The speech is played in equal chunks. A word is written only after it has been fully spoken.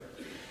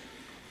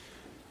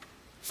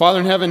Father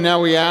in heaven,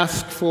 now we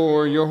ask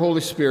for your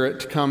Holy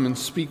Spirit to come and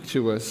speak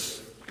to us.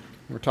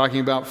 We're talking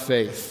about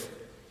faith.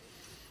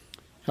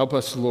 Help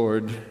us,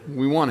 Lord.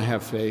 We want to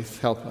have faith.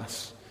 Help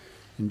us.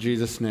 In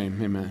Jesus' name,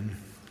 amen.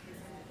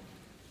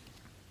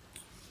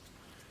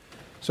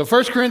 So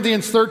 1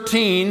 Corinthians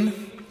 13,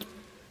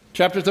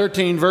 chapter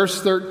 13,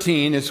 verse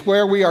 13 is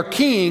where we are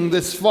keying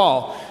this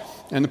fall.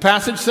 And the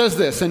passage says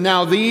this, "And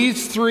now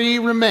these three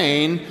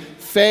remain,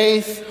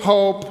 faith,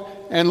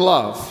 hope, and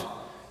love.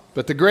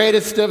 But the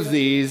greatest of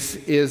these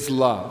is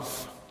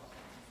love."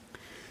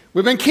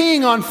 We've been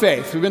keying on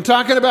faith. We've been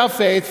talking about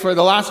faith for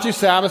the last two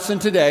Sabbaths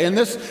and today. And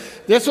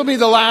this will be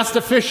the last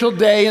official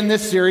day in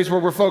this series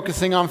where we're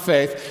focusing on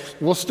faith.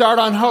 We'll start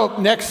on hope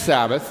next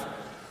Sabbath.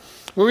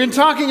 We've been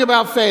talking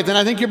about faith, and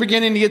I think you're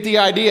beginning to get the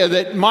idea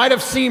that it might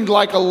have seemed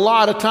like a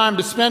lot of time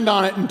to spend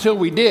on it until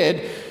we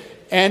did.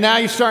 And now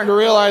you're starting to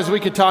realize we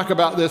could talk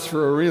about this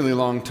for a really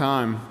long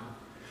time.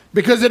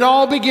 Because it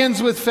all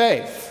begins with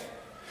faith.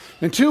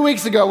 And 2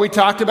 weeks ago, we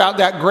talked about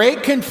that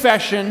great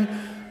confession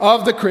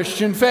of the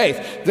Christian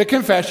faith. The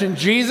confession,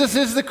 Jesus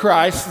is the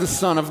Christ, the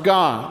Son of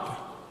God.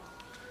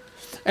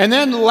 And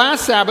then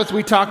last Sabbath,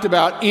 we talked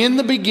about, in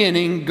the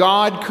beginning,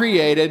 God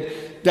created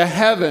the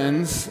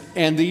heavens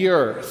and the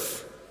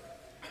earth.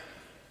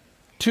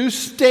 Two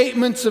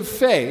statements of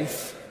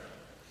faith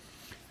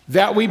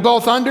that we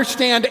both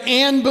understand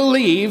and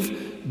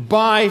believe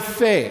by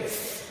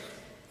faith.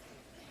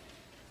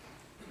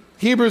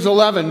 Hebrews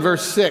 11,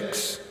 verse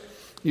 6.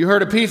 You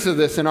heard a piece of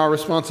this in our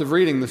responsive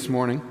reading this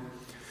morning.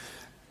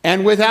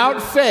 "And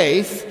without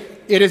faith,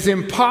 it is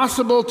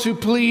impossible to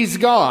please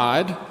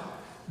God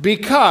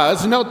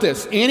because," note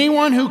this,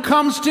 "anyone who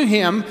comes to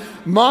him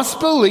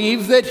must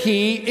believe that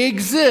he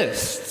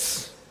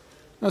exists."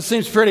 That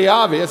seems pretty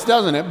obvious,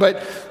 doesn't it?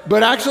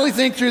 But actually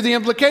think through the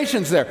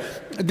implications there.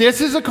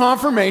 This is a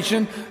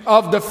confirmation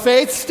of the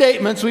faith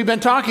statements we've been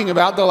talking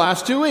about the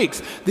last 2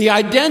 weeks. The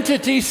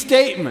identity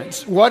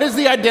statements. What is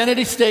the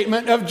identity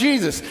statement of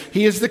Jesus?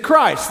 He is the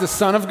Christ, the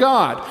Son of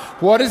God.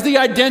 What is the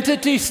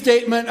identity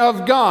statement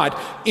of God?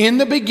 In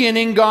the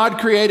beginning, God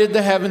created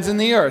the heavens and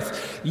the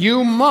earth.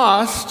 You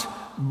must,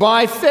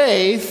 by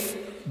faith,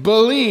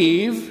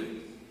 believe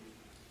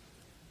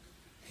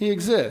he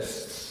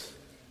exists.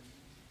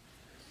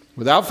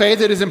 Without faith,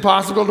 it is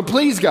impossible to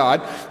please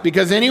God,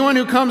 because anyone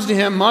who comes to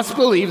him must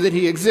believe that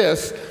he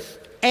exists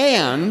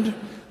and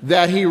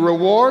that he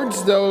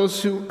rewards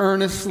those who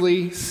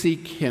earnestly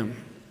seek him.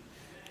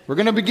 We're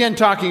going to begin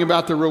talking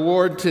about the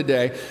reward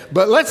today,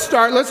 but let's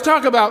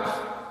talk about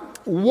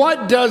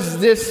what does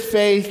this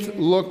faith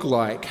look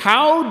like?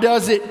 How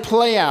does it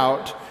play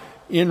out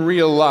in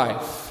real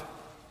life?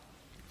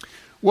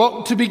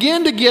 Well, to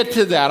begin to get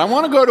to that, I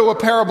want to go to a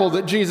parable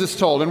that Jesus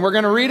told, and we're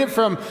going to read it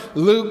from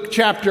Luke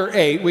chapter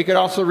 8. We could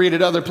also read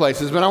it other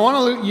places, but I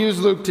want to use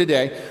Luke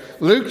today.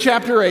 Luke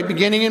chapter 8,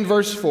 beginning in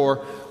verse 4.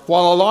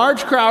 "While a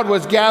large crowd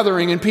was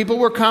gathering and people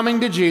were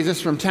coming to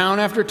Jesus from town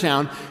after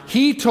town,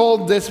 he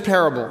told this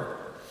parable.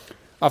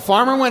 A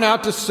farmer went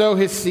out to sow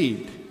his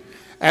seed.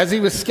 As he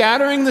was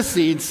scattering the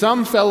seed,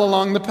 some fell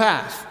along the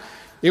path.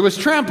 It was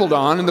trampled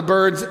on, and the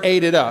birds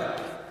ate it up.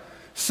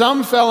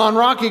 Some fell on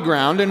rocky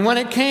ground, and when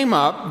it came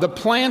up, the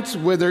plants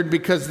withered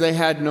because they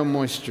had no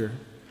moisture.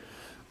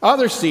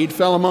 Other seed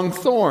fell among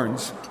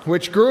thorns,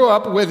 which grew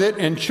up with it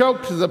and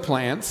choked the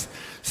plants.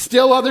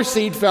 Still other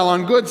seed fell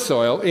on good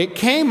soil. It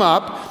came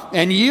up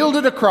and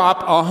yielded a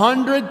crop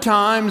 100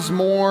 times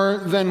more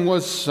than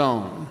was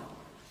sown."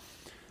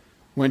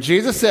 When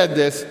Jesus said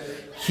this,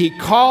 he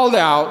called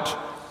out,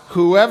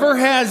 "Whoever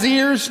has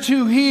ears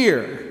to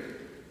hear,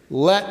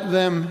 let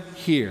them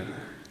hear."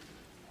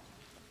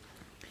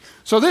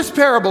 So this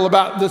parable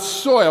about the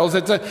soils,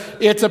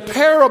 it's a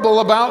parable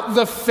about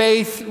the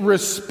faith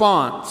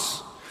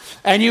response.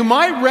 And you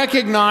might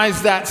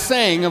recognize that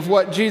saying of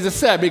what Jesus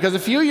said, because a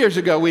few years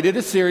ago we did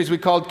a series we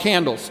called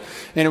Candles.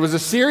 And it was a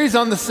series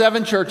on the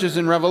 7 churches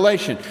in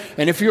Revelation.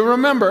 And if you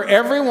remember,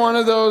 every one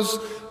of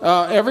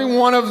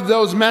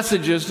those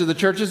messages to the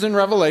churches in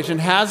Revelation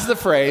has the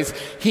phrase,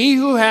 "He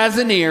who has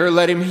an ear,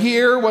 let him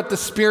hear what the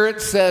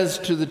Spirit says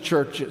to the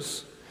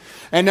churches."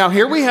 And now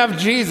here we have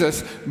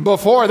Jesus,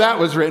 before that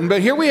was written, but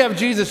here we have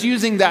Jesus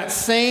using that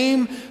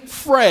same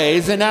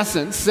phrase, in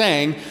essence,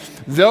 saying,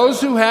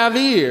 "Those who have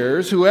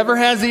ears, whoever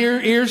has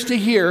ears to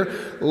hear,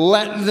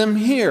 let them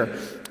hear."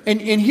 And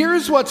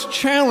here's what's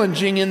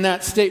challenging in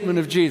that statement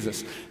of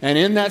Jesus, and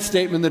in that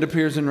statement that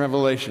appears in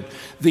Revelation.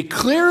 The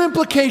clear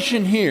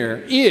implication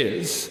here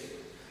is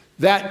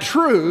that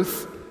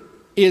truth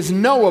is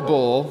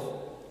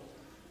knowable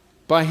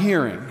by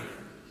hearing.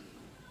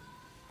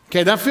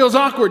 Okay, that feels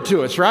awkward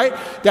to us, right?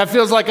 That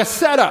feels like a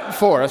setup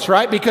for us,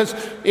 right? Because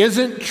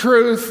isn't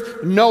truth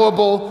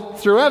knowable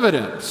through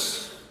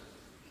evidence?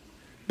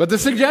 But the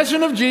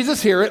suggestion of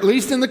Jesus here, at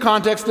least in the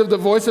context of the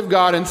voice of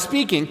God and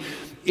speaking,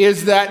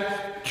 is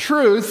that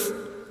truth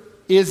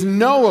is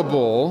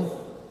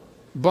knowable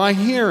by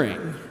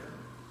hearing.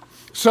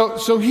 So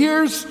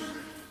here's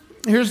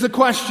the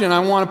question I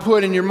want to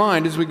put in your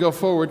mind as we go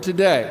forward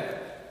today.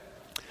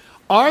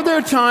 Are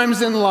there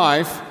times in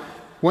life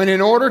when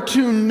in order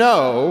to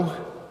know,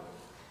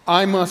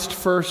 I must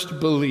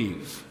first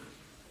believe.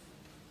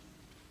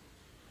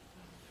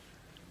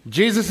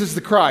 Jesus is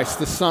the Christ,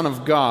 the Son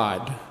of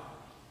God.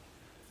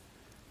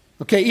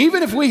 Okay,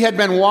 even if we had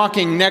been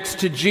walking next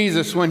to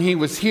Jesus when he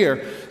was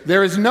here,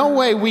 there is no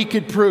way we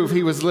could prove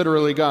he was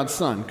literally God's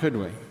Son, could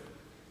we? It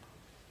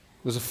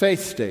was a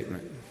faith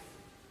statement.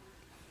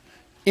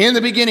 In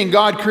the beginning,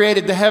 God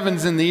created the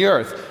heavens and the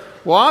earth.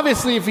 Well,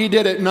 obviously, if he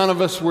did it, none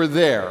of us were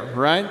there,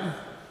 right?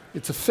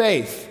 It's a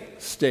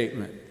faith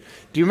statement.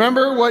 Do you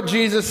remember what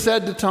Jesus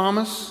said to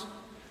Thomas?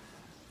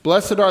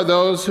 Blessed are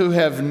those who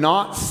have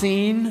not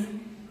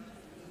seen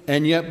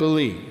and yet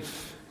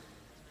believe.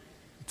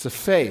 It's a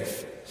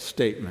faith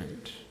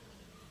statement.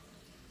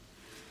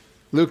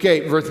 Luke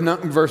 8,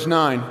 verse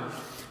 9.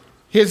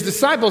 His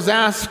disciples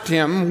asked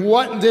him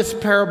what this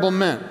parable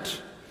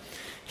meant.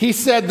 He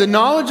said, the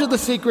knowledge of the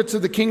secrets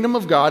of the kingdom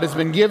of God has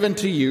been given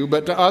to you,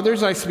 but to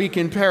others I speak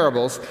in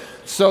parables,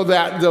 so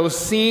that though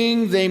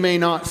seeing they may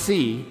not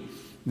see,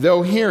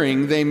 though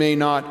hearing they may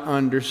not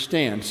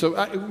understand. So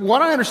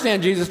what I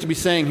understand Jesus to be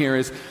saying here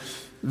is,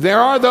 there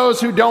are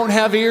those who don't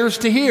have ears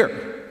to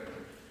hear.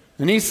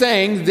 And he's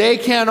saying they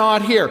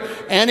cannot hear.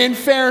 And in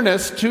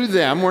fairness to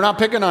them, we're not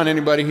picking on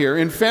anybody here,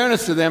 in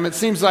fairness to them, it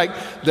seems like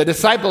the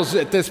disciples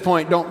at this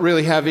point don't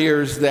really have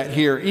ears that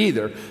hear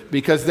either,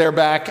 because they're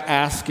back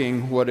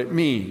asking what it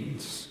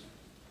means.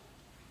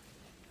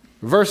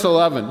 Verse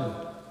 11.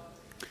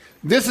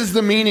 This is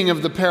the meaning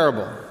of the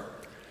parable.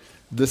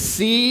 The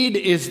seed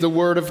is the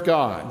word of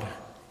God.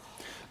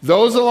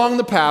 Those along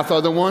the path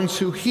are the ones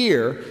who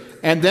hear,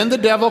 and then the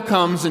devil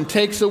comes and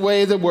takes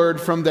away the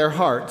word from their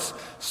hearts,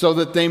 so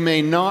that they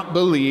may not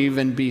believe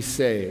and be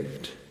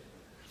saved.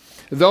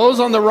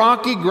 Those on the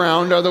rocky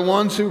ground are the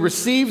ones who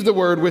receive the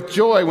word with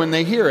joy when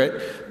they hear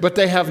it, but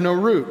they have no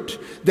root.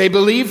 They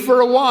believe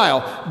for a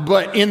while,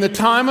 but in the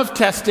time of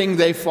testing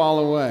they fall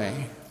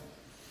away.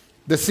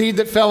 The seed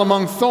that fell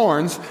among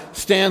thorns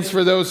stands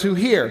for those who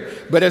hear,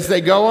 but as they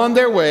go on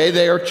their way,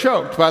 they are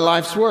choked by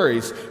life's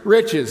worries,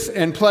 riches,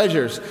 and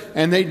pleasures,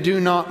 and they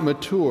do not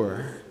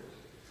mature.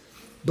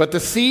 But the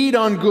seed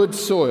on good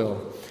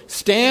soil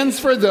stands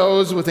for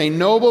those with a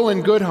noble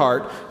and good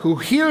heart who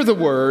hear the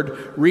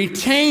word,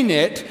 retain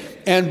it,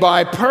 and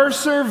by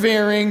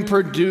persevering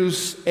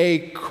produce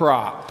a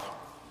crop.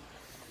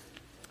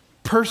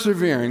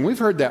 Persevering. We've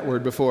heard that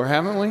word before,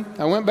 haven't we?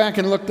 I went back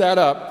and looked that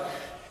up.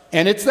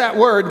 And it's that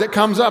word that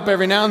comes up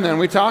every now and then.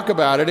 We talk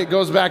about it. It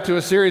goes back to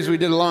a series we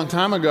did a long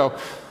time ago.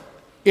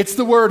 It's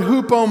the word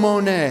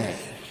hupomone.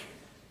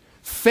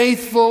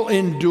 Faithful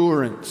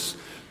endurance.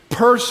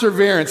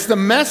 Perseverance. The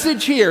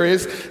message here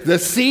is the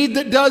seed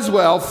that does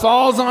well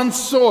falls on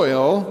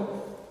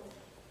soil,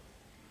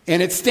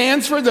 and it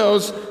stands for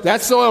those,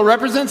 that soil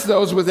represents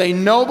those with a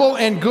noble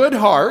and good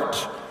heart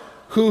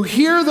who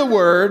hear the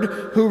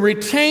word, who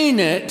retain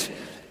it,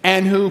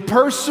 and who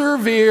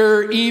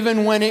persevere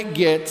even when it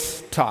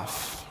gets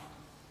tough.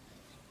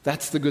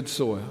 That's the good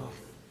soil.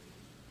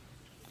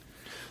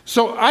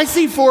 So I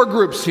see four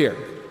groups here.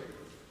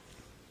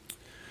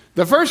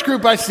 The first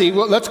group I see,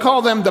 well, let's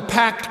call them the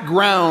packed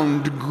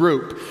ground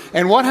group.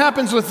 And what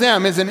happens with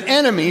them is an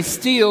enemy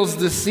steals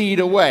the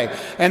seed away.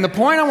 And the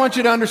point I want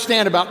you to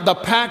understand about the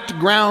packed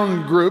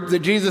ground group that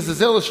Jesus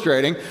is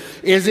illustrating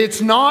is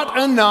it's not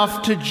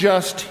enough to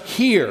just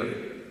hear.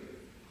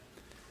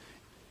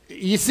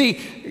 You see,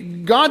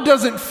 God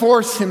doesn't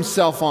force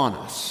himself on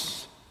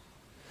us.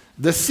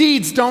 The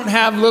seeds don't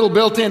have little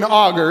built-in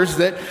augers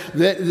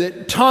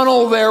that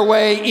tunnel their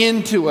way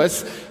into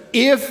us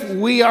if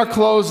we are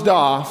closed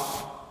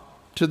off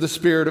to the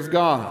Spirit of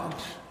God.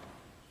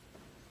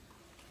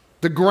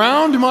 The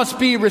ground must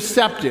be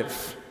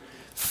receptive.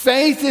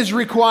 Faith is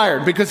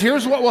required, because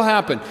here's what will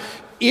happen.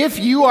 If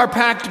you are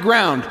packed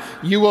ground,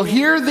 you will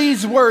hear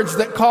these words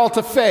that call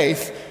to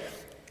faith,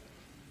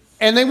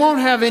 and they won't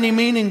have any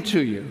meaning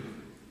to you.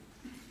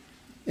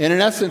 And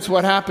in essence,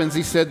 what happens,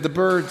 he said, the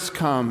birds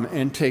come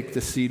and take the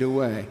seed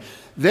away.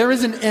 There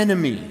is an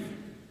enemy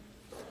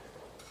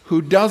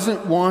who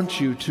doesn't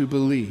want you to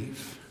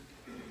believe.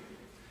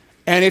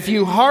 And if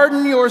you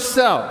harden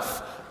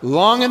yourself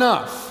long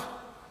enough,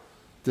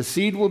 the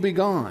seed will be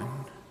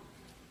gone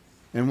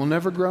and will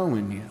never grow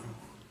in you.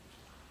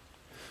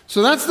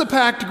 So that's the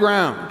packed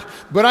ground.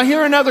 But I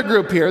hear another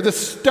group here, the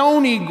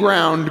stony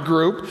ground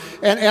group,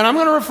 and I'm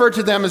going to refer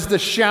to them as the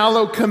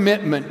shallow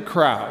commitment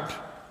crowd.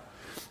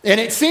 And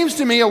it seems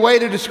to me a way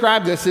to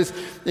describe this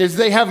is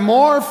they have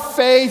more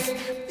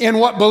faith in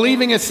what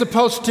believing is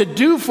supposed to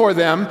do for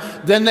them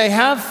than they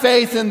have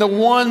faith in the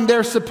one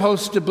they're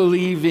supposed to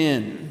believe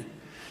in.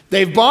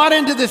 They've bought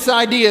into this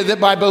idea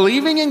that by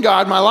believing in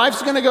God, my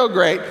life's going to go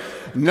great.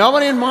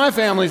 Nobody in my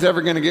family's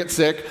ever going to get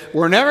sick.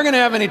 We're never going to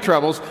have any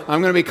troubles.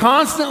 I'm going to be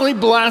constantly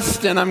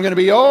blessed, and I'm going to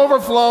be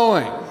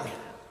overflowing.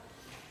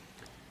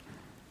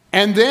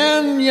 And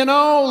then,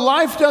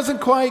 life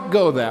doesn't quite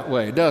go that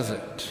way, does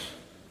it?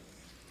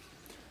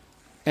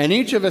 And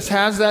each of us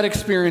has that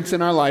experience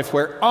in our life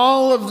where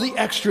all of the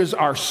extras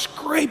are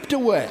scraped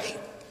away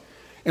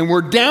And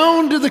we're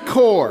down to the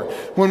core.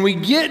 When we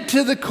get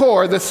to the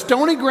core, the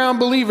stony ground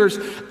believers,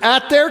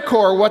 at their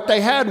core, what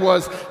they had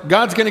was,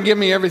 God's going to give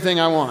me everything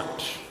I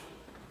want.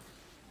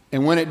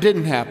 And when it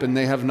didn't happen,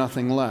 they have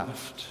nothing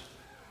left.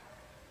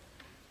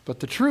 But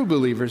the true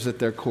believers at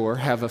their core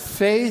have a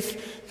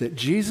faith that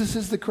Jesus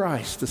is the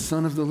Christ, the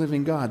Son of the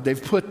living God.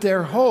 They've put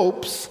their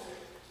hopes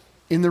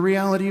in the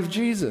reality of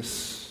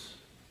Jesus.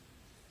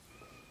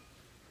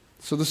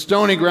 So the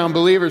stony ground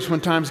believers,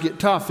 when times get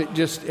tough,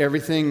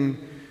 everything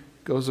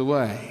goes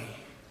away.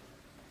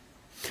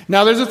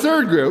 Now there's a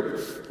third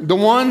group, the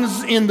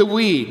ones in the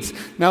weeds.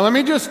 Now let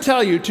me just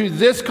tell you, to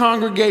this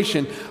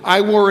congregation,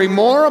 I worry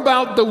more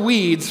about the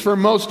weeds for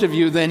most of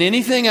you than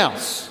anything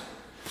else.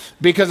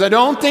 Because I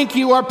don't think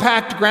you are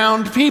packed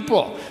ground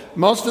people.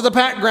 Most of the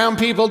packed ground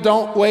people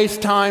don't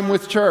waste time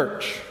with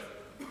church.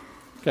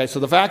 Okay,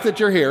 so the fact that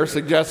you're here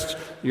suggests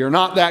you're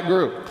not that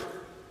group.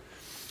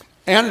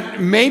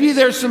 And maybe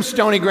there's some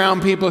stony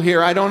ground people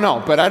here, I don't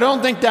know. But I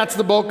don't think that's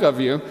the bulk of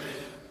you.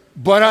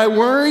 But I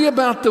worry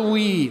about the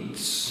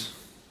weeds.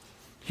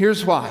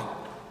 Here's why.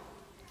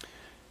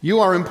 You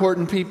are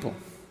important people.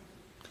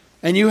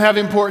 And you have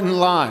important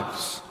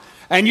lives.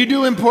 And you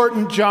do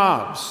important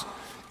jobs.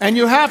 And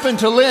you happen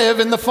to live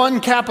in the fun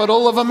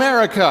capital of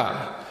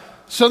America.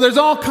 So there's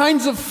all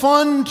kinds of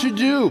fun to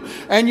do.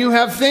 And you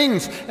have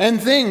things and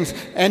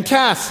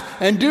tasks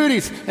and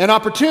duties and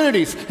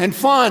opportunities and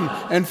fun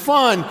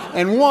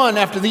and one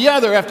after the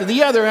other, after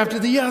the other, after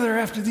the other,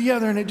 after the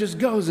other. And it just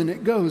goes and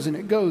it goes and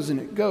it goes and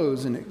it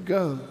goes and it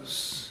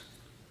goes.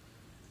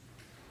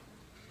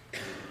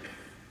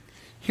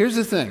 Here's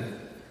the thing.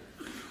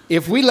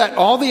 If we let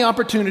all the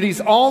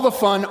opportunities, all the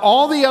fun,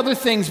 all the other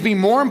things be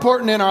more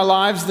important in our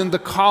lives than the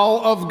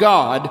call of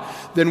God,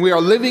 then we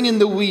are living in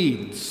the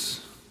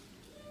weeds.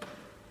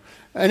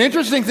 An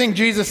interesting thing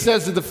Jesus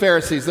says to the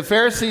Pharisees. The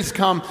Pharisees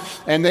come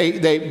and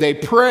they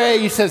pray.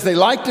 He says they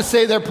like to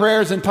say their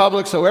prayers in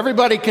public so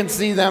everybody can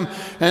see them.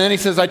 And then he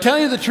says, I tell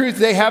you the truth,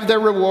 they have their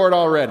reward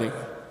already.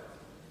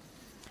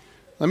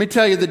 Let me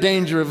tell you the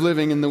danger of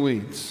living in the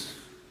weeds.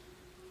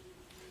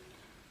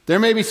 There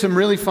may be some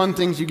really fun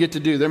things you get to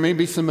do. There may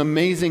be some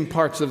amazing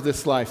parts of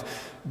this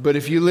life. But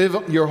if you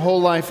live your whole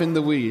life in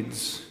the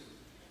weeds,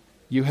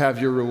 you have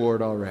your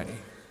reward already.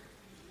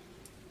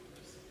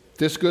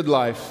 This good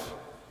life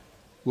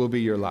will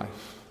be your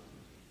life.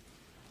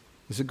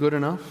 Is it good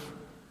enough?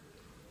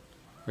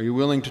 Are you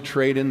willing to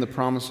trade in the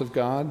promise of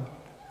God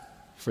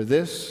for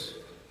this?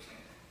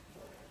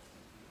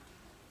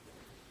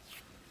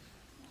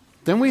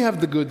 Then we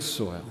have the good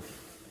soil.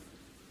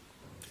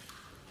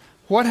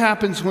 What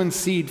happens when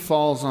seed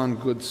falls on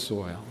good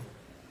soil?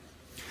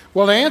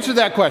 Well, to answer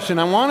that question,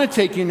 I want to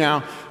take you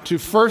now to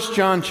 1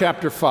 John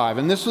chapter 5.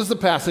 And this was the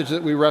passage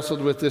that we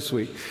wrestled with this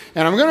week.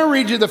 And I'm going to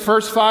read you the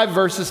first 5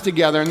 verses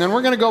together, and then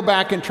we're going to go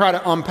back and try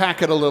to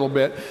unpack it a little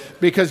bit.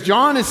 Because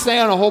John is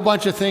saying a whole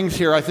bunch of things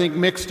here, I think,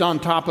 mixed on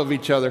top of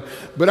each other.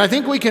 But I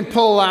think we can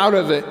pull out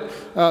of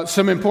it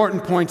some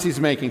important points he's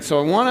making. So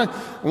I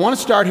want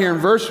to start here in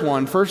verse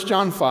 1, 1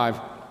 John 5.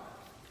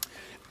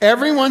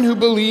 Everyone who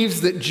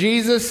believes that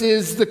Jesus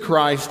is the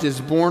Christ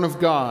is born of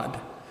God.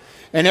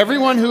 And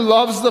everyone who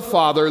loves the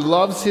Father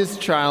loves his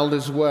child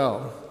as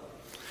well.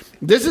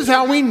 This is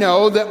how we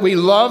know that we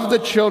love the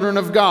children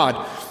of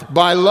God,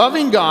 by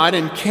loving God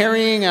and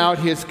carrying out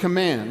his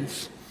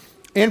commands.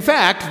 In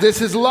fact,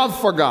 this is love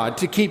for God,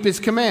 to keep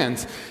his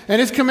commands. And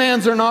his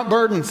commands are not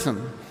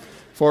burdensome.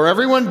 For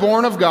everyone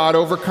born of God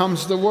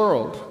overcomes the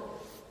world.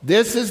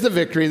 This is the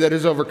victory that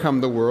has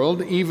overcome the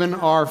world, even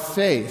our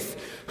faith.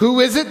 Who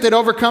is it that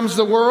overcomes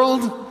the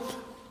world?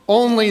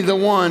 Only the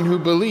one who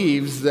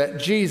believes that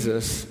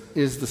Jesus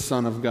is the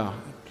Son of God.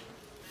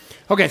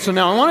 Okay, so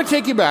now I want to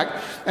take you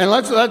back and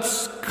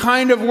let's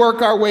kind of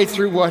work our way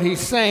through what he's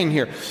saying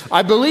here.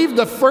 I believe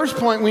the first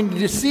point we need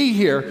to see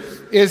here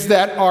is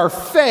that our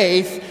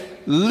faith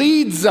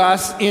leads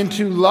us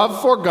into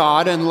love for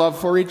God and love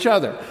for each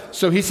other.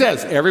 So he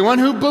says, everyone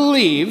who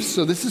believes,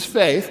 so this is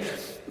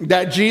faith,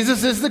 that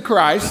Jesus is the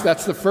Christ,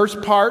 that's the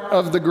first part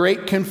of the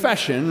great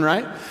confession,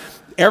 right?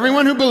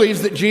 Everyone who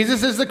believes that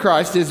Jesus is the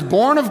Christ is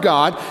born of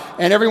God,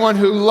 and everyone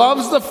who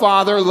loves the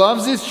Father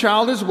loves his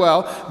child as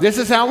well. This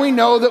is how we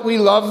know that we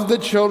love the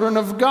children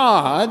of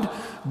God,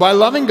 by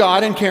loving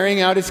God and carrying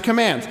out his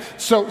commands.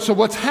 So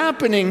what's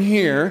happening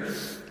here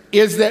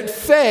is that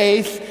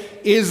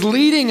faith is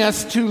leading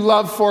us to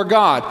love for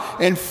God,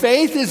 and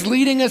faith is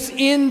leading us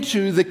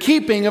into the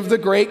keeping of the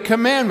great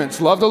commandments.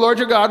 Love the Lord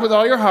your God with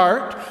all your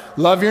heart.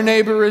 Love your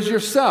neighbor as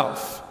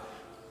yourself.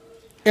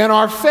 And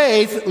our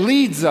faith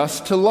leads us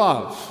to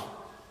love.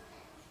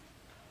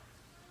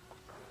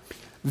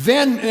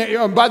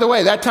 Then, by the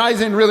way, that ties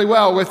in really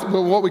well with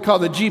what we call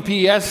the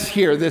GPS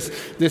here,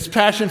 this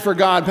passion for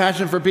God,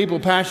 passion for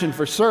people, passion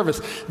for service.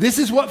 This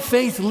is what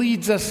faith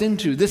leads us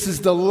into. This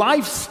is the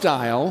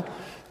lifestyle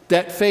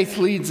that faith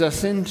leads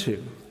us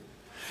into.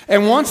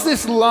 And once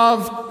this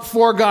love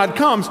for God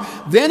comes,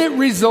 then it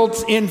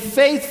results in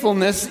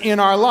faithfulness in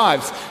our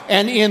lives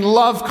and in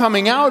love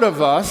coming out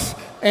of us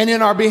and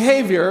in our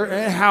behavior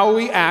and how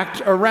we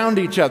act around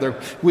each other.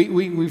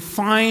 We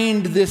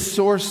find this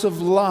source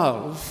of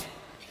love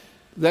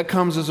that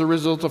comes as a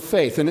result of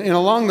faith. And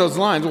along those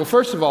lines, well,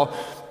 first of all,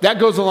 that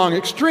goes along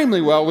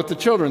extremely well with the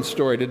children's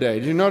story today.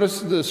 Did you notice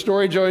the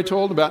story Joey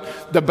told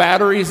about the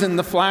batteries in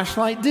the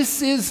flashlight?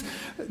 This is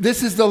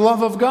the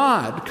love of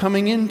God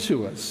coming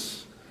into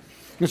us.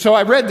 And so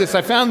I read this.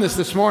 I found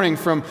this morning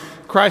from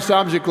Christ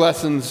Object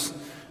Lessons,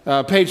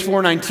 page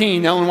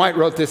 419. Ellen White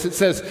wrote this. It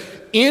says,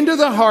 "Into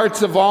the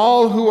hearts of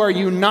all who are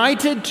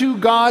united to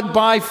God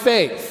by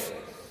faith."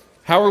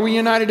 How are we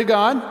united to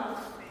God?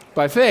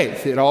 By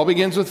faith. It all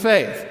begins with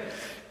faith.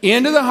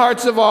 "Into the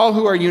hearts of all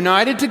who are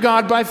united to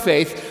God by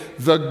faith,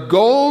 the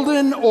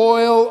golden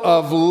oil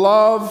of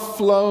love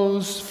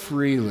flows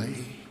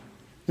freely."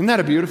 Isn't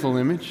that a beautiful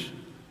image?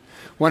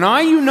 When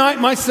I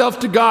unite myself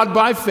to God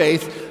by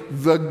faith,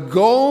 the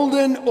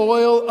golden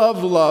oil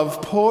of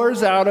love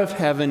pours out of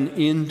heaven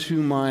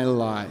into my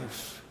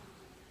life.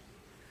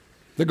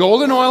 The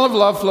golden oil of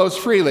love flows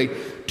freely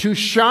to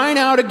shine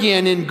out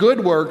again in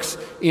good works,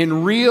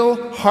 in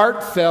real,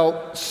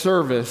 heartfelt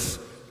service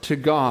to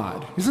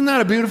God. Isn't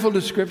that a beautiful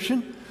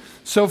description?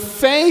 So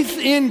faith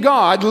in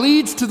God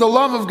leads to the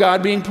love of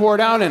God being poured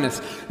out in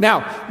us.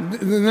 Now,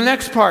 the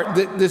next part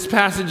that this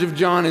passage of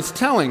John is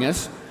telling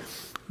us,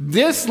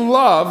 this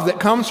love that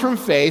comes from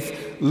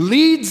faith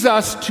leads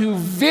us to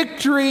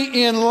victory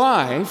in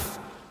life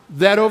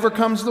that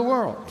overcomes the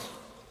world.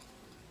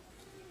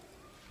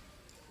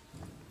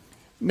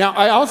 Now,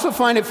 I also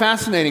find it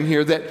fascinating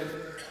here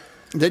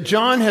that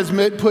John has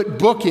put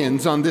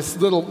bookends on this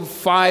little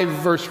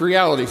 5-verse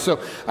reality. So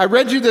I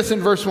read you this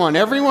in verse 1.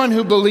 Everyone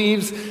who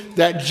believes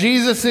that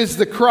Jesus is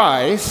the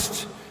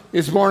Christ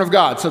is born of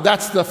God. So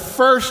that's the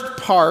first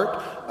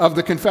part of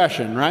the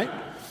confession, right?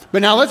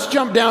 But now let's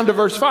jump down to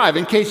verse 5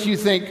 in case you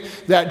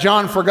think that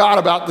John forgot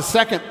about the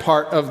second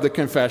part of the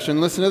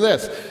confession. Listen to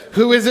this.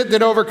 Who is it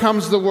that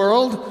overcomes the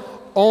world?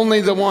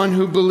 Only the one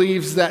who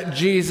believes that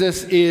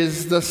Jesus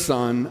is the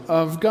Son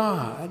of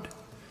God.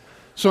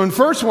 So in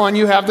verse 1,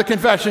 you have the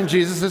confession,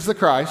 Jesus is the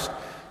Christ.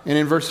 And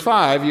in verse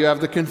 5, you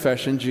have the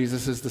confession,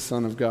 Jesus is the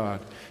Son of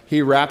God.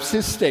 He wraps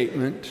his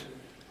statement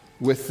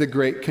with the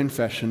great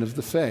confession of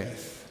the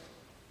faith.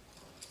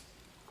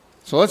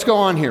 So let's go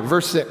on here.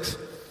 Verse 6.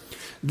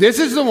 This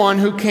is the one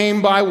who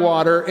came by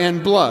water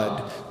and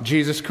blood,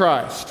 Jesus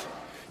Christ.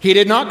 He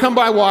did not come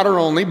by water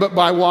only, but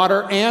by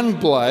water and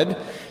blood.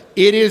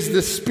 It is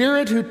the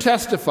Spirit who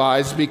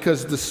testifies,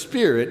 because the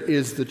Spirit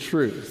is the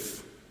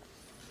truth.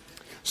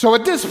 So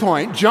at this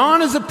point,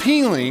 John is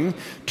appealing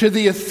to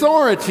the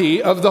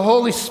authority of the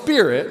Holy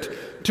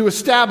Spirit to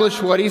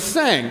establish what he's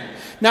saying.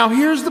 Now,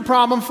 here's the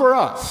problem for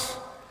us.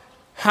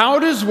 How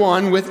does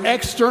one with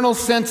external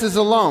senses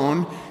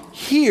alone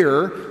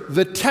hear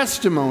the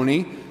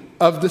testimony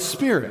of the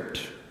Spirit?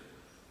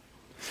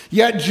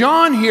 Yet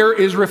John here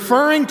is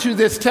referring to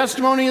this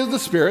testimony of the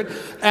Spirit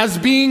as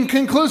being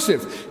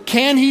conclusive.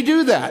 Can he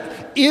do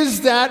that?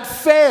 Is that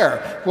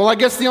fair? Well, I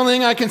guess the only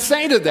thing I can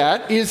say to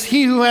that is,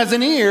 he who has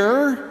an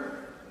ear,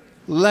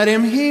 let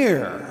him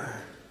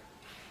hear.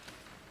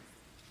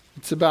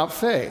 It's about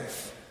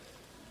faith.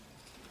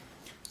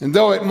 And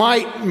though it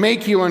might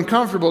make you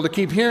uncomfortable to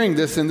keep hearing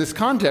this in this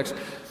context,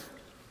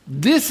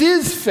 this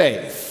is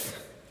faith.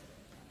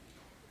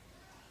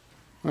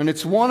 And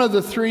it's one of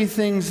the 3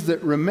 things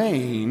that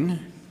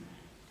remain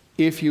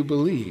if you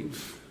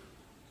believe.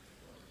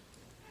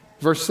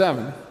 Verse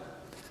 7.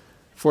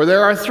 For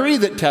there are 3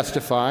 that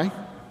testify,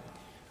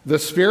 the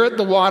Spirit,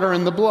 the water,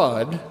 and the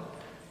blood,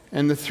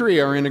 and the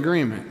 3 are in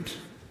agreement.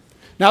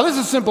 Now, this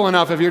is simple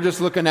enough if you're just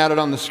looking at it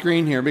on the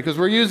screen here, because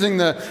we're using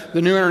the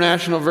New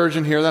International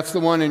Version here. That's the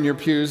one in your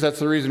pews. That's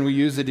the reason we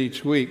use it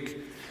each week.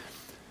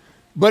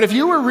 But if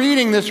you were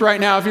reading this right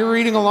now, if you're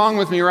reading along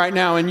with me right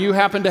now, and you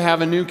happen to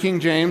have a New King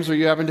James or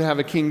you happen to have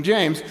a King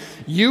James,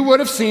 you would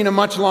have seen a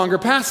much longer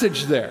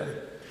passage there.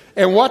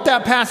 And what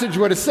that passage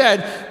would have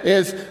said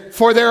is,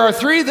 for there are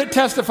 3 that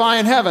testify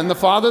in heaven, the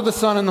Father, the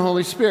Son, and the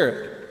Holy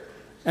Spirit.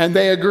 And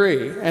they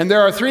agree. And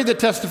there are 3 that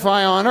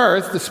testify on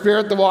earth, the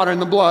Spirit, the water,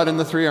 and the blood, and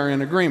the 3 are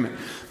in agreement.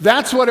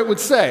 That's what it would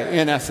say,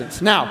 in essence.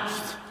 Now,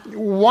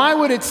 why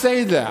would it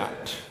say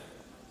that?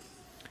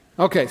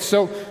 Okay,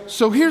 so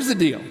here's the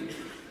deal.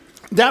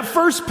 That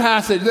first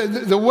passage,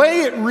 the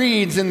way it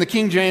reads in the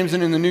King James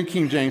and in the New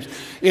King James,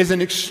 is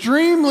an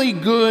extremely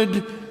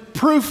good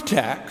proof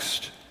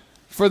text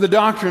for the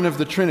doctrine of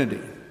the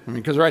Trinity. I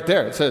mean, because right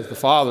there it says the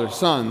Father,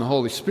 Son, the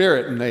Holy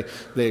Spirit, and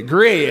they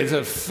agree. It's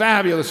a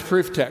fabulous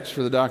proof text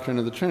for the doctrine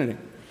of the Trinity.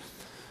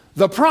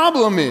 The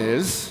problem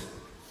is,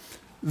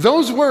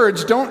 those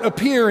words don't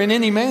appear in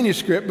any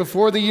manuscript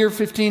before the year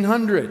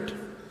 1500.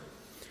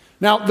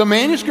 Now, the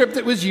manuscript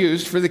that was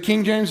used for the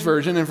King James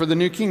Version and for the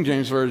New King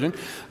James Version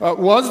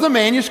was the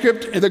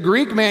manuscript, the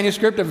Greek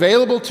manuscript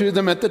available to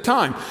them at the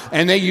time.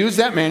 And they used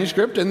that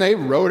manuscript and they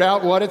wrote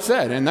out what it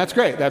said. And that's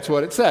great. That's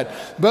what it said.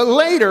 But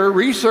later,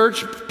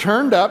 research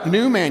turned up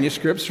new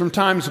manuscripts from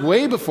times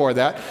way before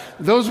that.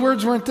 Those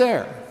words weren't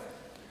there.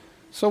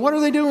 So what are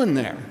they doing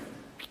there?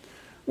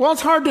 Well,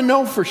 it's hard to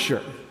know for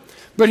sure.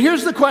 But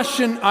here's the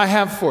question I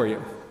have for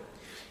you.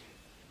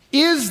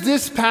 Is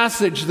this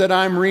passage that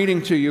I'm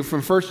reading to you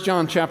from 1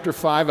 John chapter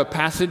 5 a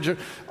passage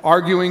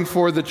arguing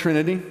for the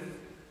Trinity?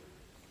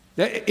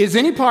 Is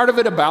any part of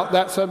it about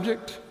that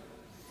subject?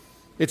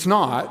 It's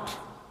not.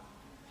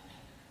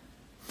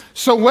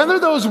 So whether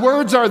those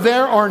words are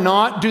there or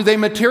not, do they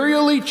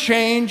materially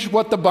change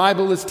what the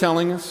Bible is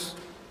telling us?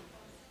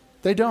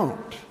 They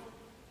don't.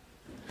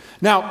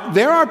 Now,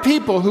 there are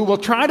people who will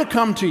try to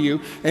come to you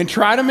and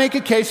try to make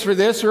a case for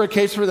this or a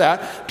case for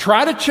that,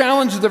 try to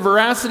challenge the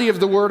veracity of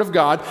the Word of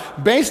God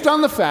based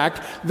on the fact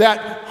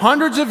that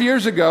hundreds of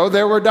years ago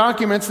there were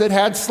documents that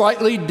had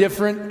slightly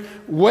different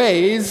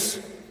ways,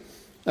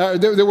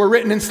 that were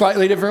written in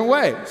slightly different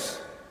ways.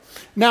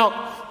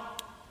 Now,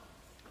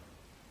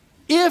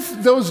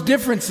 if those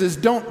differences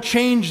don't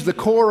change the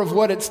core of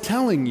what it's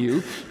telling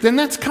you, then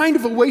that's kind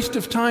of a waste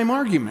of time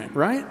argument,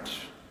 right?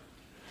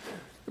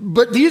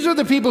 But these are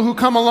the people who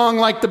come along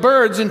like the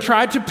birds and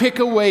try to pick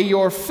away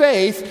your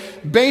faith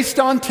based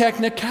on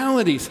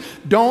technicalities.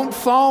 Don't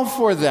fall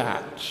for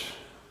that.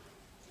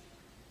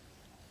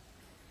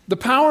 The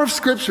power of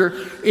Scripture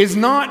is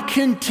not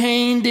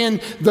contained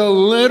in the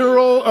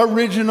literal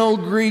original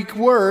Greek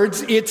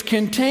words. It's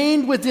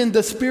contained within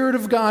the Spirit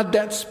of God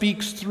that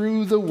speaks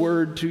through the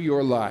Word to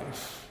your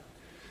life.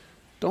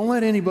 Don't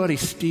let anybody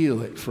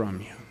steal it from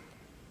you.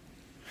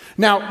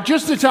 Now,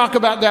 just to talk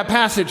about that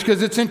passage,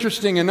 because it's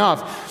interesting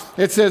enough,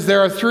 it says there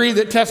are three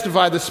that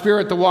testify, the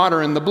Spirit, the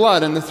water, and the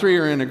blood, and the three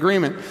are in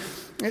agreement.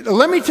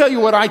 Let me tell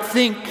you what I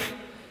think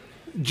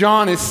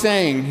John is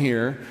saying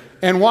here,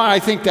 and why I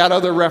think that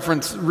other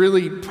reference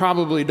really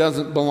probably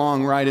doesn't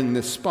belong right in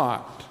this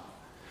spot.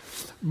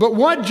 But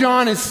what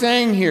John is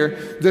saying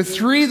here, the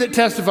three that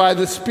testify,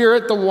 the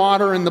Spirit, the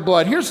water, and the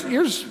blood,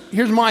 here's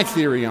my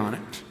theory on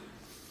it.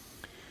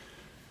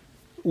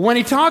 When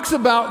he talks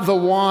about the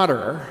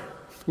water,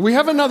 we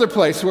have another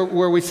place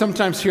where we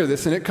sometimes hear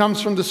this, and it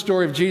comes from the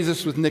story of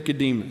Jesus with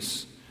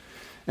Nicodemus.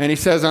 And he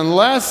says,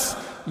 unless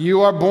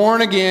you are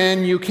born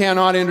again, you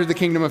cannot enter the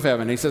kingdom of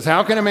heaven. He says,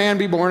 how can a man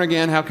be born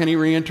again? How can he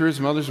re-enter his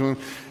mother's womb?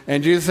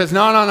 And Jesus says,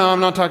 no, I'm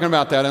not talking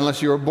about that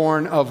unless you are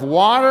born of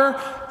water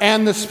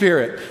and the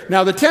Spirit.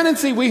 Now, the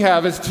tendency we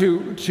have is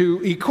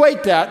to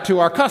equate that to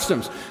our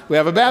customs. We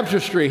have a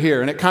baptistry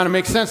here, and it kind of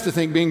makes sense to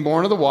think being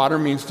born of the water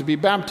means to be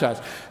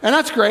baptized. And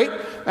that's great,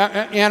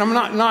 and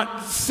I'm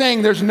not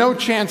saying there's no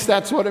chance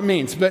that's what it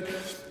means,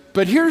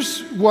 but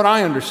here's what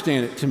I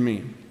understand it to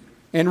mean.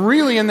 And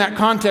really, in that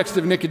context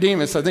of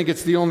Nicodemus, I think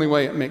it's the only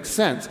way it makes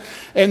sense.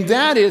 And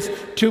that is,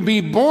 to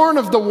be born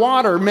of the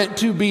water meant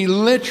to be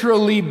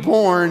literally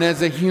born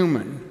as a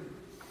human.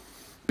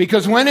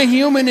 Because when a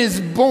human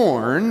is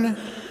born,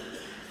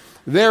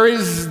 there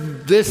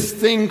is this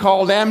thing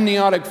called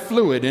amniotic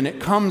fluid, and it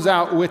comes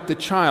out with the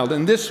child.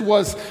 And this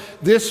was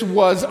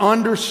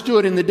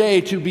understood in the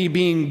day to be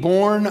being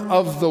born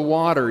of the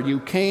water. You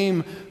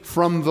came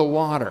from the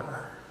water.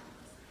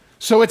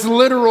 So it's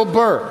literal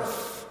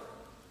birth.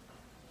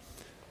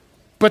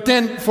 But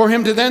then for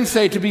him to then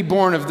say to be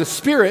born of the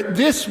Spirit,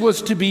 this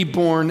was to be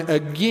born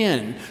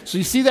again. So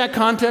you see that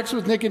context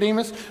with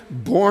Nicodemus?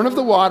 Born of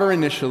the water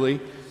initially,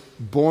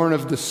 born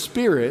of the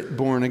Spirit,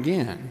 born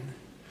again.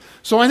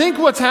 So I think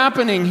what's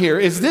happening here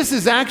is this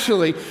is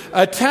actually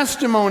a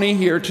testimony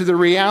here to the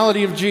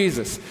reality of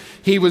Jesus.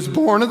 He was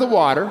born of the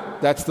water,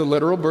 that's the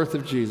literal birth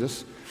of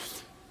Jesus.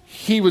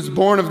 He was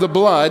born of the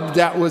blood,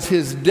 that was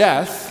his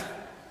death.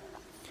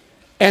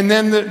 And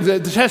then the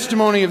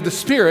testimony of the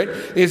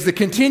Spirit is the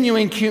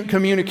continuing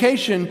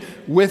communication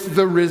with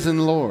the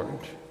risen Lord.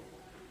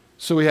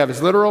 So we have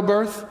his literal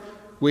birth,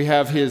 we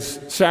have his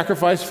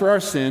sacrifice for our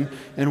sin,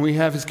 and we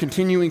have his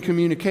continuing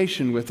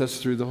communication with us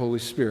through the Holy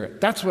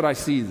Spirit. That's what I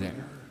see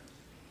there.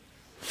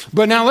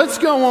 But now let's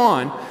go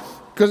on,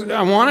 because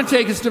I want to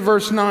take us to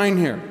verse 9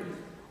 here.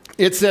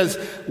 It says,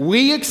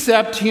 we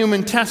accept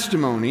human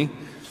testimony,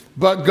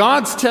 but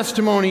God's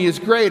testimony is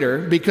greater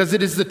because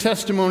it is the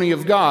testimony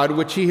of God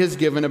which he has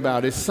given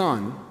about his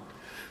Son.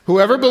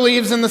 Whoever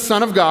believes in the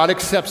Son of God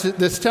accepts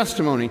this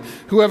testimony.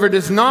 Whoever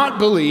does not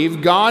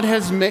believe God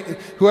has made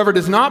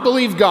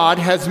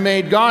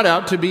God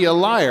out to be a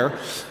liar,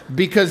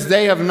 because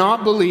they have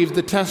not believed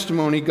the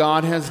testimony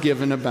God has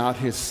given about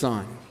his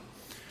Son.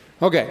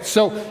 Okay,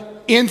 so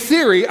in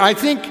theory, I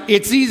think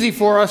it's easy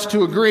for us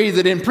to agree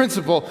that in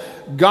principle,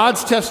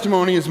 God's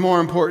testimony is more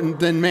important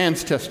than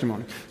man's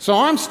testimony. So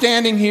I'm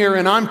standing here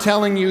and I'm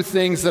telling you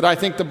things that I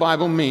think the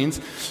Bible means.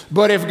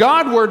 But if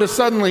God were to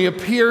suddenly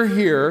appear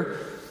here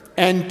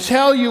and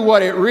tell you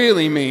what it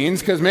really means,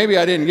 because maybe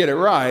I didn't get it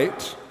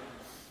right,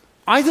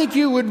 I think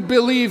you would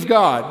believe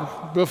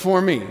God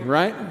before me,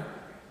 right?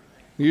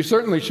 You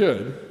certainly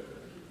should.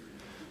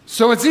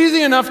 So it's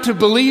easy enough to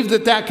believe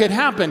that that could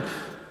happen.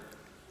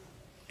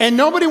 And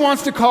nobody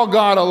wants to call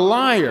God a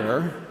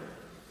liar.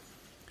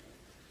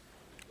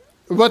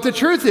 But the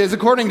truth is,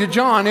 according to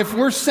John, if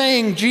we're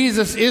saying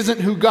Jesus isn't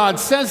who God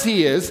says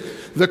he is,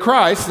 the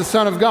Christ, the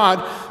Son of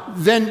God,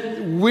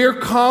 then we're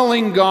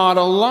calling God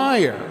a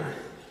liar.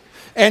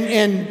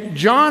 And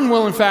John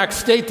will, in fact,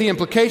 state the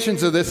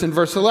implications of this in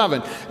verse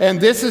 11.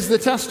 And this is the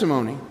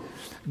testimony.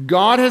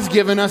 God has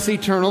given us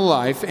eternal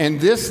life, and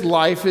this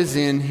life is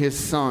in his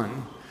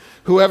Son.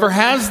 Whoever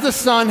has the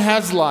Son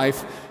has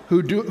life.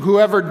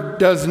 Whoever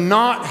does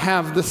not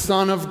have the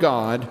Son of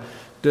God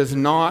does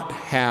not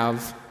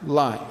have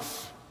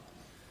life.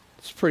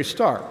 It's pretty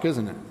stark,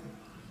 isn't it?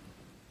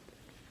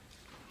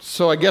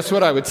 So I guess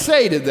what I would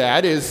say to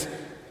that is,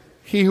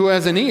 he who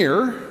has an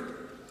ear,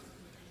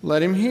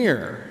 let him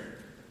hear.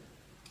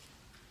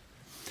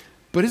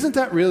 But isn't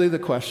that really the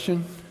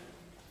question?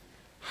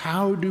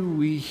 How do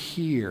we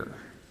hear?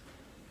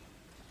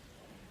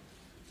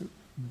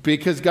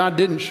 Because God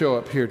didn't show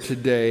up here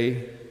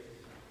today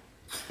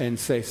and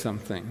say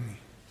something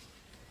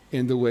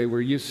in the way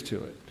we're used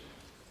to it.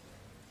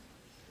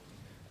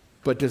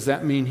 But does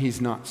that mean he's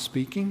not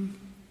speaking?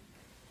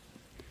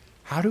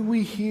 How do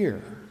we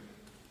hear?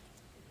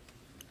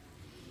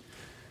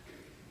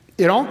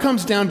 It all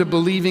comes down to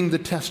believing the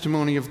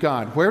testimony of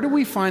God. Where do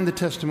we find the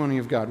testimony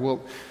of God?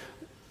 Well,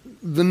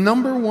 the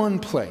number one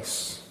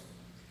place,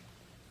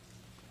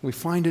 we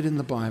find it in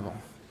the Bible.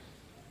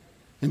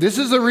 And this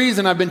is the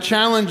reason I've been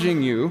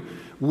challenging you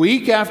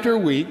week after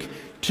week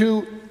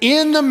to,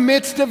 in the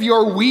midst of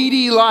your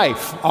weedy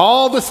life,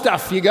 all the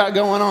stuff you got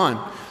going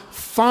on,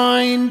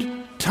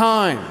 find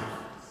time.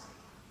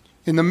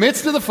 In the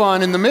midst of the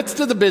fun, in the midst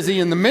of the busy,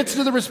 in the midst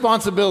of the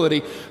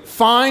responsibility,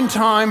 find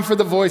time for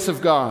the voice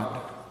of God.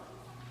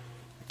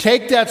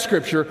 Take that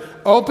scripture,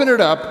 open it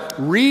up,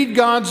 read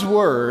God's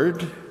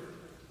word,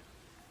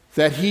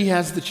 that he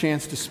has the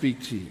chance to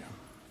speak to you.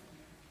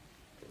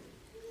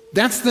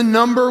 That's the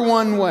number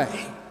one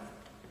way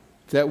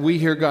that we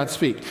hear God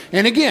speak.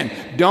 And again,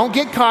 don't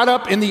get caught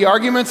up in the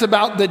arguments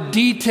about the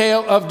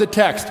detail of the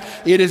text.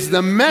 It is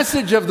the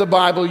message of the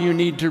Bible you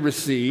need to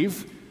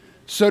receive.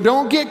 So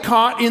don't get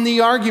caught in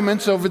the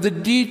arguments over the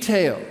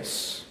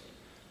details.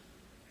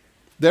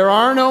 There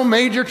are no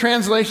major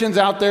translations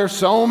out there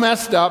so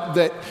messed up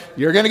that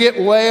you're going to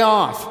get way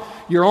off.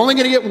 You're only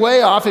going to get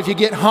way off if you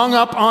get hung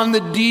up on the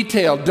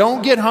detail.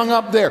 Don't get hung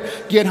up there.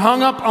 Get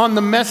hung up on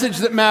the message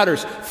that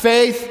matters.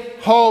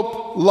 Faith,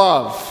 hope,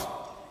 love.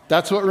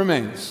 That's what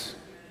remains.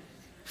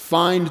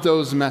 Find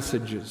those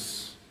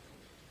messages.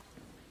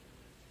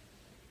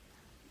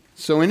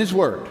 So in his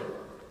word,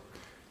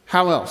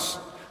 how else?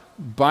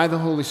 By the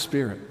Holy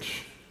Spirit.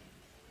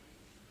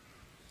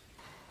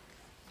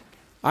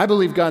 I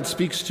believe God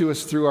speaks to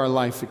us through our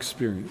life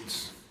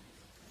experience.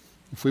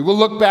 If we will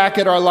look back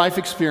at our life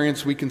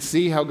experience, we can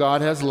see how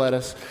God has led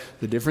us,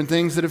 the different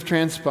things that have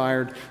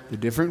transpired, the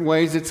different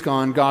ways it's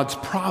gone, God's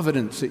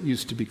providence, it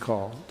used to be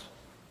called.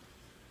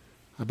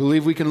 I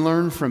believe we can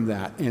learn from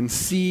that and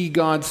see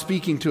God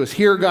speaking to us,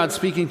 hear God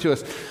speaking to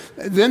us.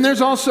 Then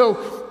there's also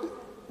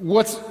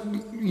what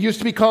used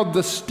to be called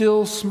the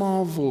still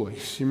small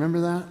voice. You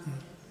remember that?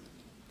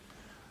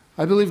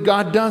 I believe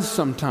God does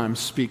sometimes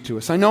speak to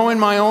us. I know in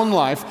my own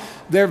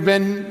life there have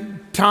been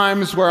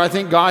times where I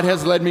think God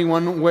has led me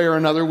one way or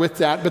another with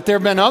that, but there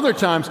have been other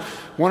times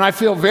when I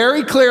feel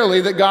very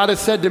clearly that God has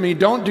said to me,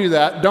 don't do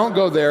that, don't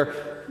go there,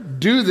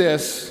 do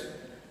this,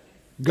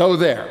 go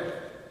there.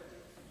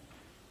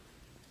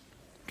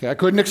 Okay, I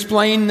couldn't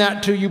explain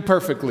that to you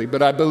perfectly,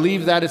 but I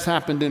believe that has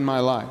happened in my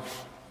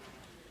life.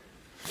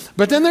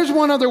 But then there's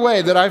one other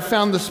way that I've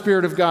found the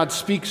Spirit of God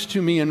speaks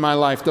to me in my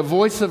life, the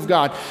voice of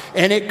God,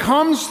 and it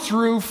comes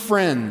through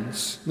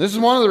friends. This is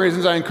one of the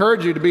reasons I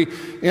encourage you to be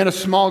in a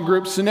small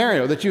group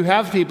scenario, that you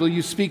have people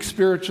you speak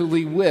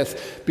spiritually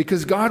with,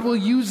 because God will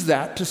use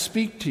that to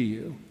speak to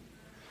you.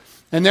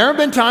 And there have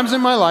been times in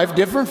my life,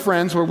 different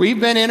friends, where we've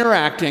been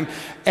interacting,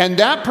 and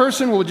that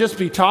person will just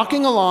be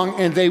talking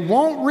along, and they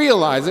won't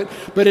realize it,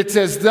 but it's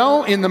as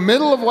though in the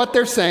middle of what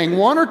they're saying,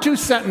 one or two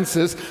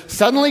sentences,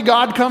 suddenly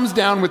God comes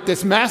down with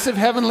this massive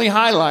heavenly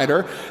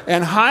highlighter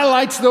and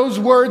highlights those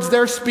words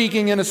they're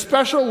speaking in a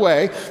special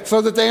way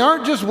so that they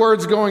aren't just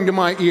words going to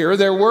my ear,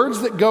 they're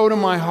words that go to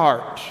my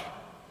heart.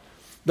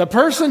 The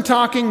person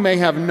talking may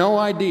have no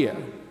idea,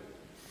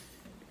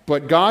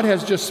 but God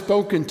has just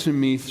spoken to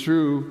me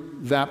through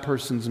that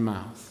person's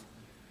mouth.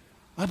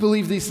 I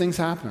believe these things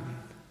happen.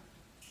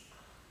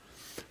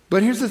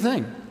 But here's the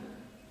thing.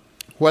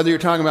 Whether you're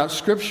talking about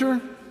Scripture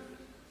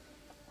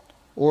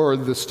or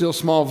the still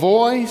small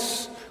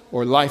voice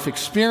or life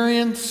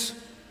experience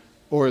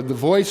or the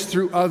voice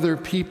through other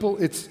people,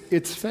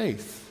 it's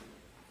faith.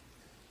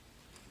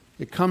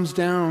 It comes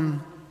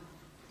down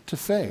to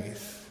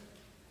faith.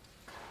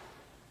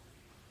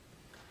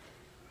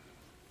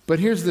 But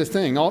here's the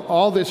thing.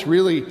 All this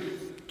really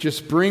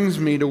just brings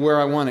me to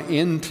where I want to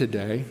end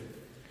today.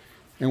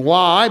 And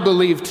why I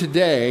believe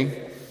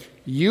today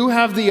you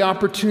have the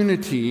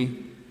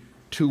opportunity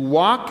to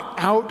walk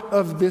out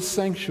of this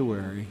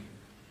sanctuary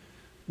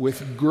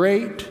with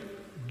great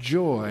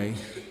joy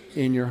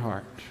in your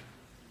heart.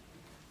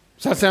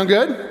 Does that sound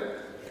good?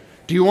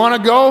 Do you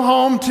want to go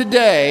home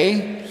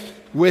today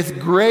with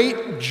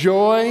great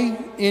joy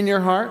in your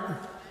heart?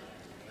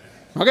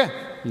 Okay,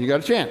 you got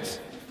a chance.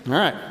 All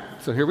right,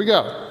 so here we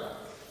go.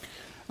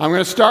 I'm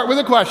going to start with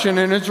a question,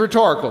 and it's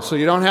rhetorical, so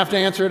you don't have to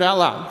answer it out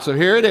loud. So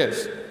here it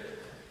is.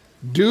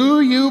 Do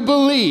you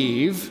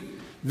believe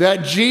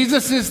that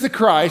Jesus is the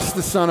Christ,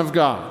 the Son of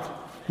God?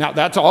 Now,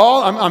 that's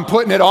all. I'm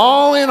putting it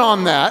all in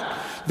on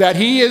that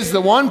he is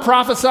the one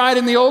prophesied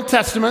in the Old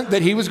Testament,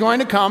 that he was going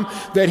to come,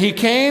 that he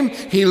came,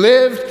 he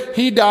lived,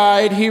 he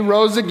died, he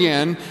rose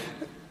again,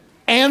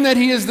 and that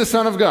he is the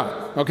Son of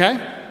God,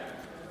 okay?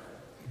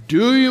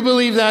 Do you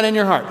believe that in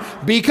your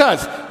heart?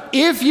 Because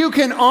if you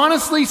can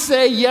honestly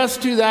say yes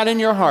to that in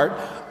your heart,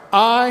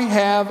 I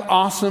have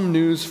awesome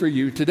news for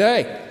you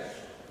today.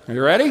 Are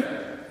you ready?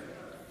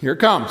 Here it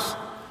comes.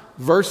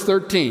 Verse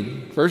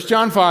 13. 1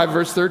 John 5,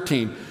 verse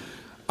 13.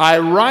 I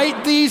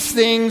write these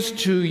things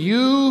to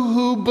you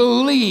who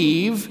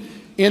believe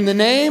in the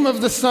name of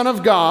the Son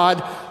of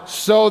God,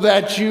 so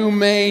that you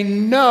may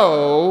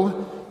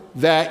know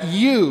that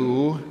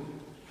you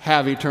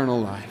have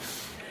eternal life.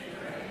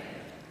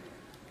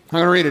 I'm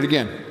going to read it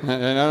again.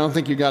 I don't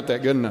think you got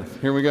that good enough.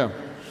 Here we go.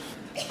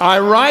 I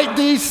write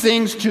these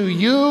things to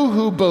you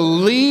who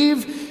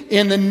believe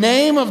in the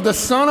name of the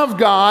Son of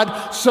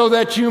God, so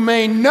that you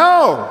may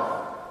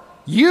know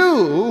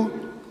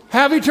you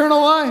have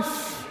eternal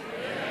life.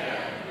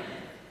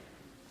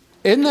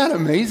 Isn't that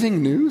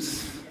amazing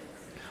news?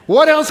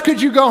 What else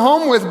could you go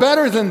home with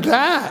better than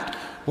that?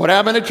 What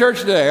happened at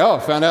church today? Oh,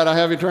 found out I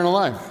have eternal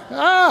life.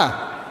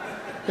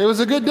 It was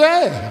a good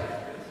day.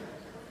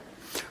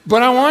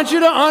 But I want you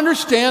to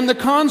understand the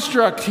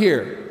construct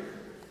here.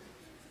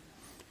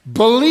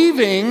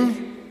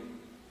 Believing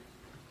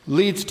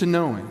leads to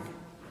knowing. Do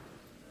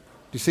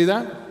you see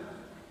that?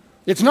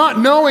 It's not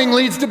knowing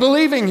leads to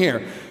believing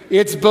here.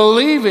 It's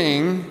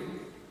believing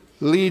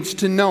leads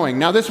to knowing.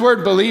 Now, this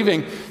word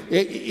believing,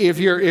 if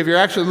you're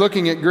actually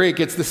looking at Greek,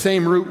 it's the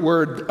same root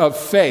word of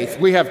faith.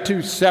 We have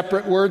two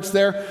separate words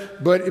there,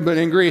 but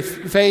in Greek,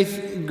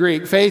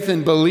 faith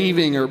and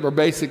believing are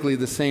basically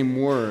the same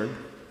word.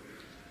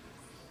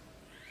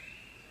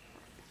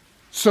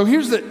 So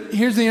here's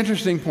the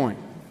interesting point,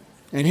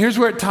 and here's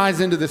where it ties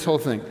into this whole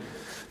thing.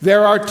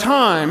 There are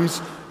times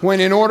when,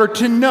 in order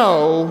to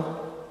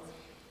know,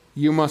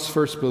 you must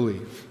first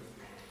believe.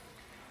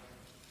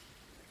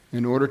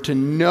 In order to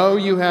know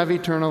you have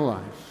eternal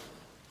life,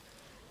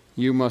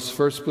 you must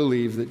first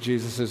believe that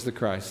Jesus is the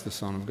Christ, the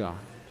Son of God.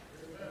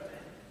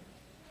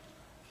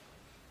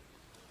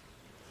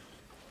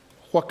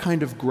 What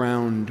kind of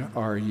ground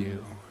are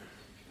you?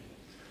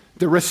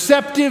 The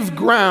receptive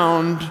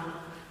ground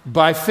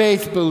by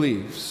faith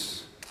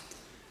believes,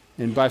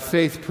 and by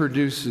faith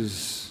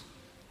produces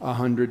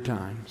 100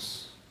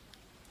 times.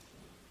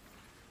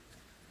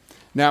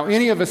 Now,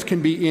 any of us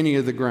can be any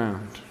of the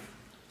ground.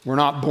 We're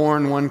not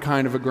born one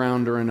kind of a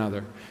ground or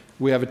another.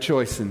 We have a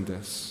choice in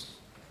this.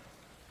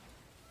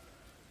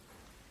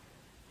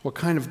 What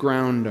kind of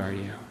ground are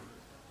you?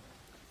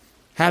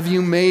 Have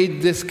you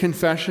made this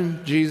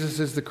confession? Jesus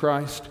is the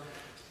Christ,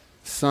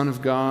 Son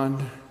of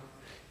God.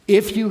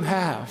 If you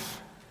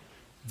have,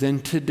 then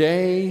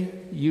today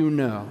you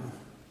know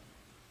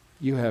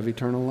you have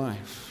eternal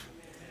life.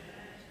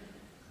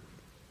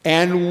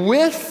 And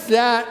with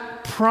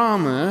that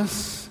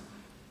promise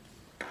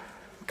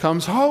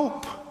comes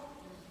hope.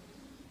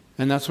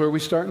 And that's where we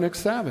start next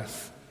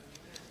Sabbath.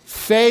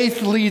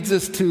 Faith leads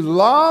us to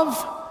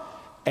love,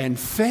 and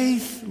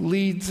faith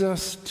leads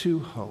us to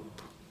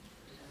hope.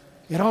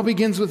 It all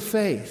begins with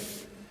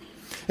faith.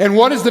 And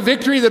what is the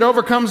victory that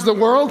overcomes the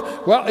world?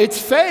 Well,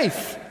 it's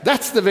faith.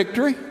 That's the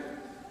victory.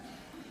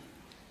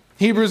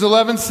 Hebrews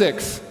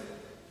 11:6.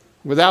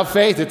 Without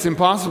faith, it's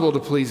impossible to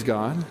please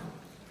God,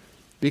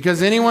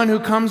 because anyone who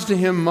comes to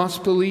him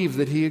must believe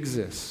that he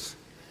exists,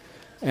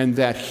 and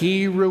that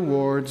he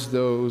rewards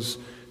those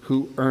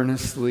who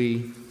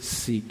earnestly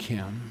seek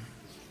him.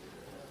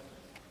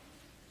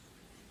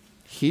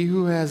 He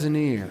who has an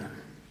ear,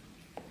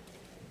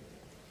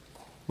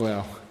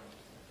 well,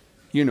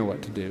 you know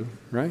what to do,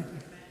 right?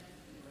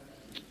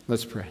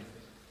 Let's pray.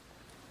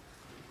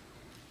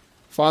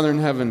 Father in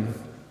heaven,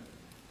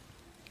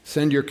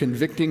 send your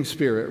convicting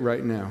spirit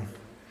right now.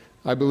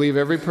 I believe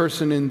every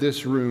person in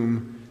this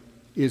room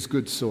is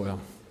good soil.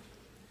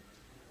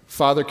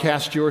 Father,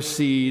 cast your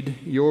seed,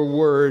 your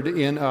word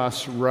in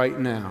us right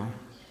now,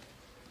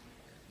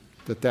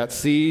 that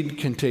seed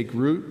can take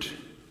root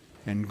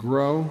and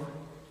grow,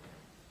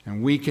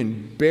 and we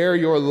can bear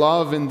your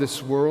love in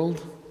this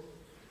world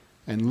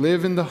and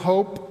live in the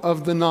hope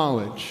of the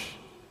knowledge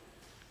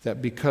that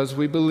because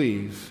we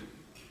believe,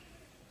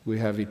 we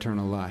have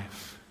eternal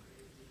life.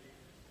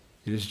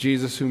 It is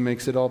Jesus who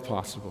makes it all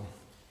possible,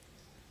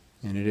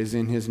 and it is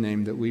in his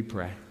name that we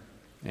pray.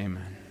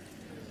 Amen.